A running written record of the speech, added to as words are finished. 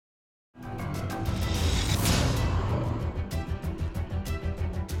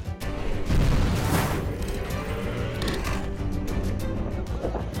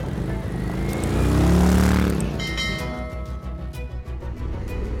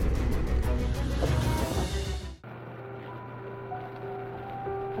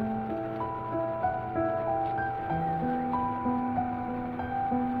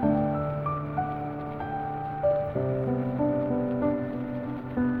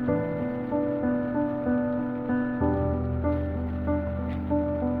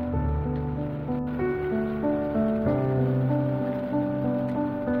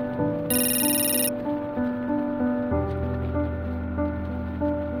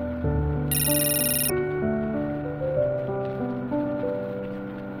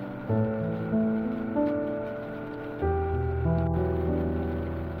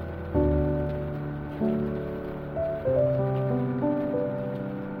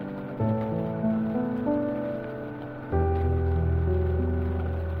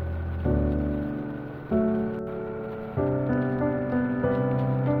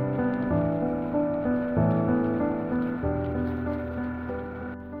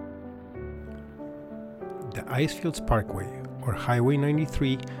The Icefields Parkway, or Highway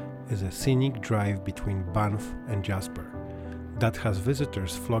 93, is a scenic drive between Banff and Jasper that has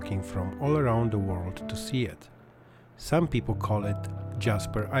visitors flocking from all around the world to see it. Some people call it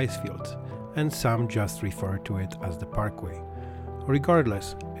Jasper Icefields, and some just refer to it as the Parkway.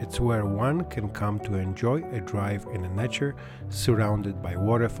 Regardless, it's where one can come to enjoy a drive in nature surrounded by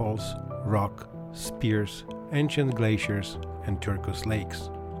waterfalls, rock, spires, ancient glaciers, and turquoise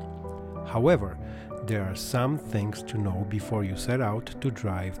lakes. However, there are some things to know before you set out to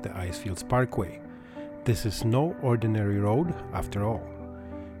drive the Icefields Parkway. This is no ordinary road after all.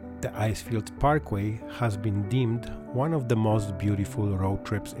 The Icefields Parkway has been deemed one of the most beautiful road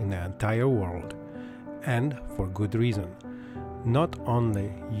trips in the entire world, and for good reason. Not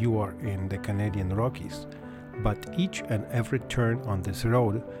only you are in the Canadian Rockies, but each and every turn on this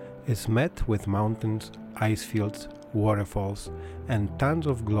road is met with mountains, ice fields, waterfalls, and tons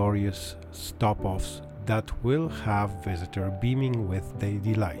of glorious stop-offs that will have visitors beaming with their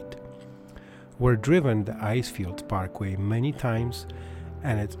delight. We've driven the Icefields Parkway many times,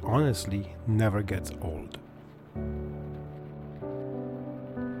 and it honestly never gets old.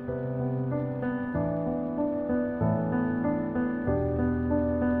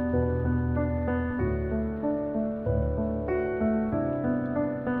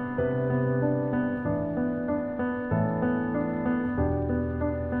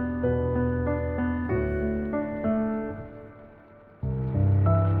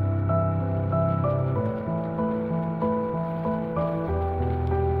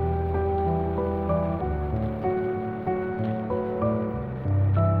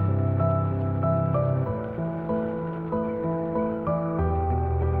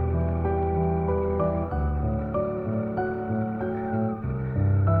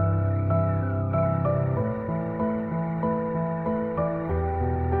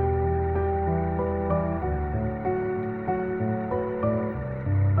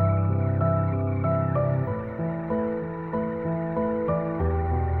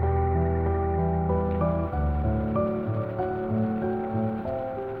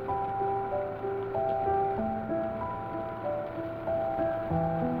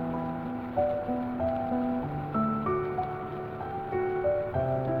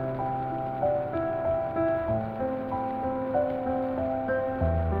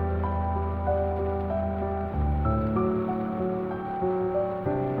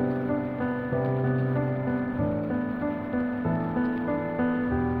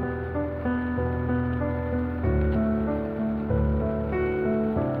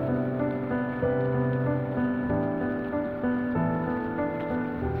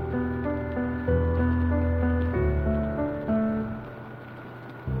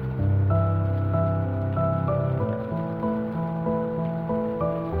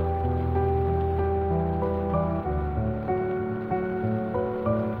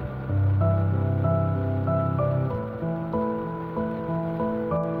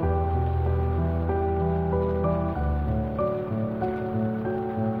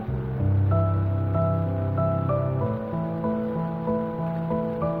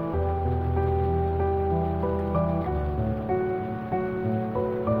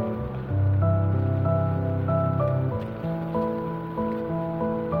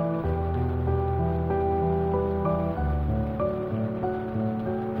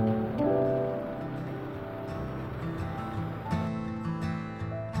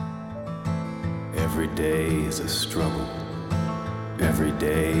 Every day is a struggle, every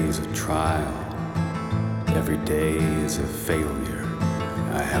day is a trial, every day is a failure.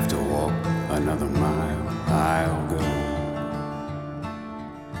 I have to walk another mile, I'll go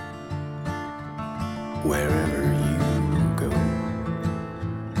wherever you go.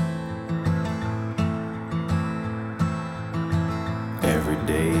 Every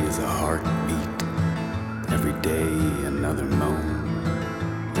day is a heartbeat, every day another moan.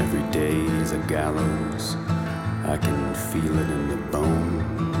 Every day is a gallows, I can feel it in the bone.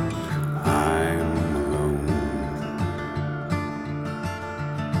 I'm alone.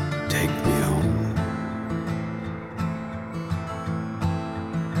 Take me home.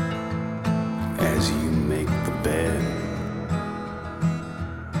 As you make the bed,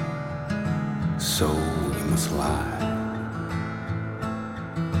 so you must lie.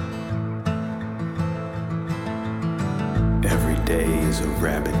 Every day is a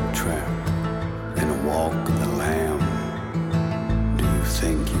rabbit trap and a walk of the lamb. Do you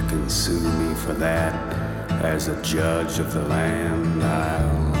think you can sue me for that? As a judge of the land,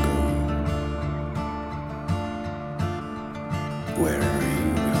 I'll go wherever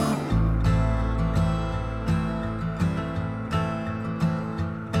you go.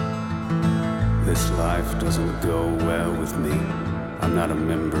 This life doesn't go well with me. I'm not a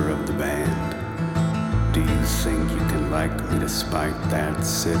member of the band. Do you think you can like me despite that?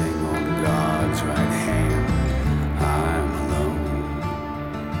 Sitting on God's right hand, I'm alone.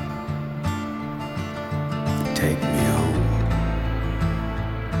 Take me home.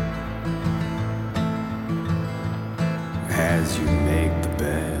 As you make the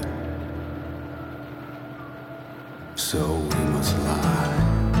bed, so we must lie.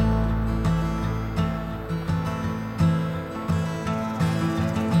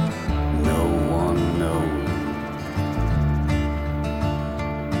 No one knows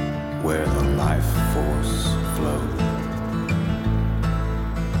where the life force flows.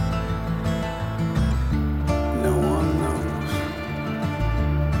 No one knows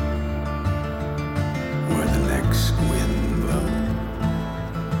where the next wind blows.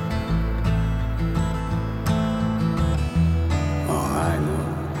 All I know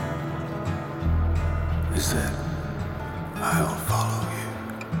is that I'll follow you.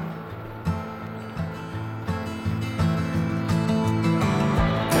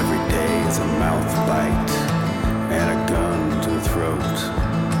 Every day is a mouth bite and a gun to the throat.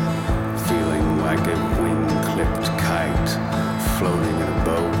 Feeling like a wing-clipped kite floating in a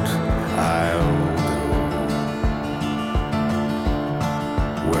boat. I'll go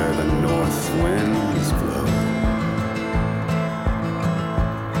where the north winds blow.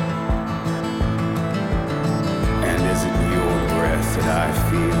 And is it your breath that I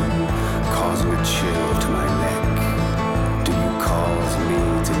feel causing a chill to my neck? Do you cause me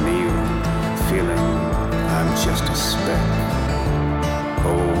to kneel, feeling I'm just a speck?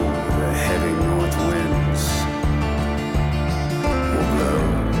 Oh, the heavy north winds will blow.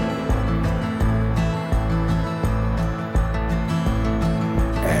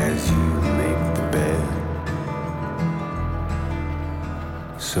 As you make the bed,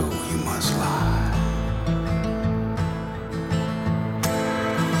 so you must lie.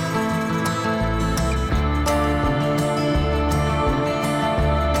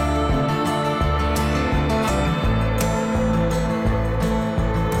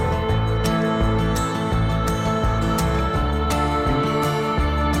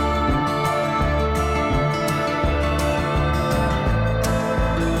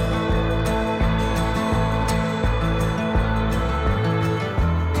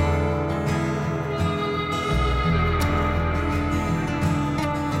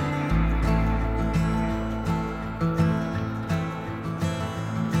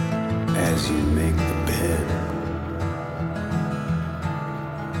 As you make the bed,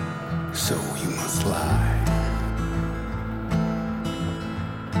 so you must lie.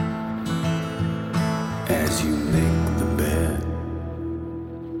 As you make the bed,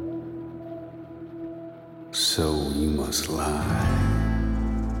 so you must lie.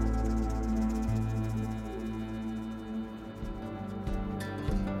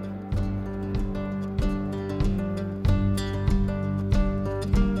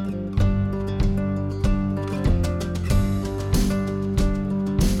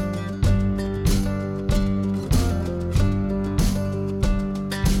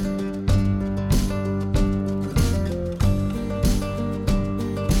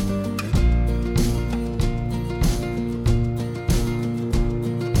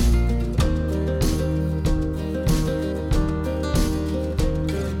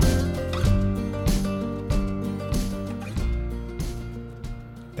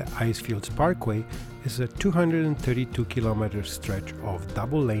 The Icefields Parkway is a 232-kilometer stretch of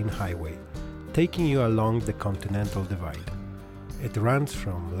double-lane highway, taking you along the Continental Divide. It runs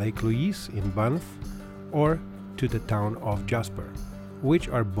from Lake Louise in Banff or to the town of Jasper, which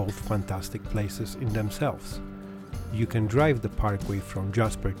are both fantastic places in themselves. You can drive the parkway from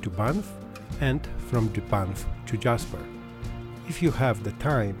Jasper to Banff and from Banff to Jasper. If you have the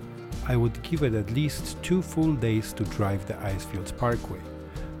time, I would give it at least 2 full days to drive the Icefields Parkway,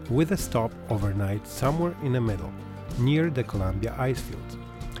 with a stop overnight somewhere in the middle, near the Columbia Icefields.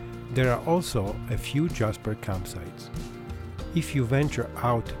 There are also a few Jasper campsites. If you venture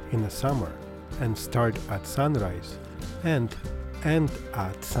out in the summer and start at sunrise and end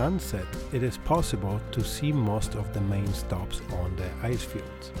at sunset, it is possible to see most of the main stops on the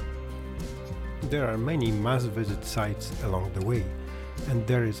Icefields. There are many must-visit sites along the way, and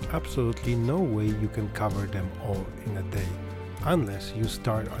there is absolutely no way you can cover them all in a day, unless you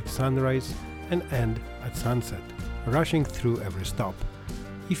start at sunrise and end at sunset, rushing through every stop.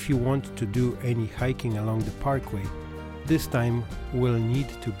 If you want to do any hiking along the parkway, this time will need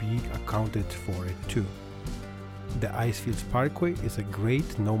to be accounted for it too. The Icefields Parkway is a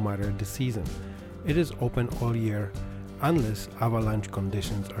great no matter the season. It is open all year Unless avalanche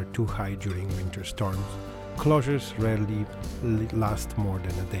conditions are too high during winter storms, closures rarely last more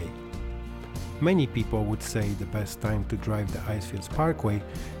than a day. Many people would say the best time to drive the Icefields Parkway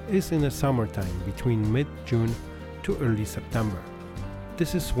is in the summertime between mid-June to early September.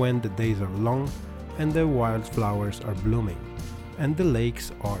 This is when the days are long and the wildflowers are blooming and the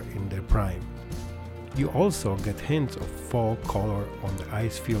lakes are in their prime. You also get hints of fall color on the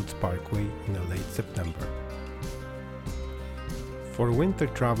Icefields Parkway in the late September. For a winter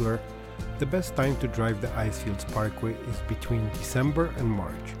traveler, the best time to drive the Icefields Parkway is between December and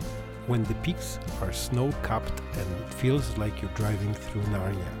March, when the peaks are snow-capped and it feels like you're driving through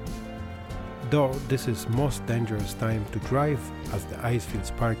Narnia. Though this is most dangerous time to drive as the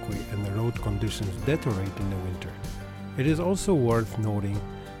Icefields Parkway and the road conditions deteriorate in the winter, it is also worth noting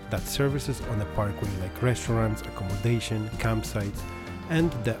that services on the parkway like restaurants, accommodation, campsites,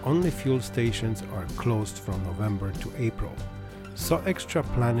 and the only fuel stations are closed from November to April, so extra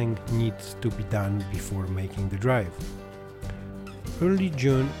planning needs to be done before making the drive. Early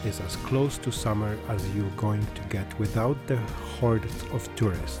June is as close to summer as you're going to get without the hordes of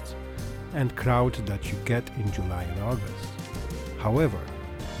tourists and crowds that you get in July and August. However,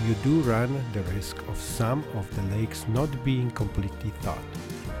 you do run the risk of some of the lakes not being completely thawed.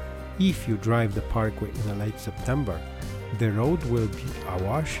 If you drive the parkway in the late September, the road will be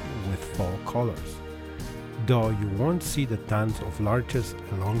awash with fall colors, though you won't see the tons of larches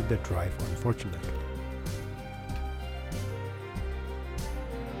along the drive, unfortunately.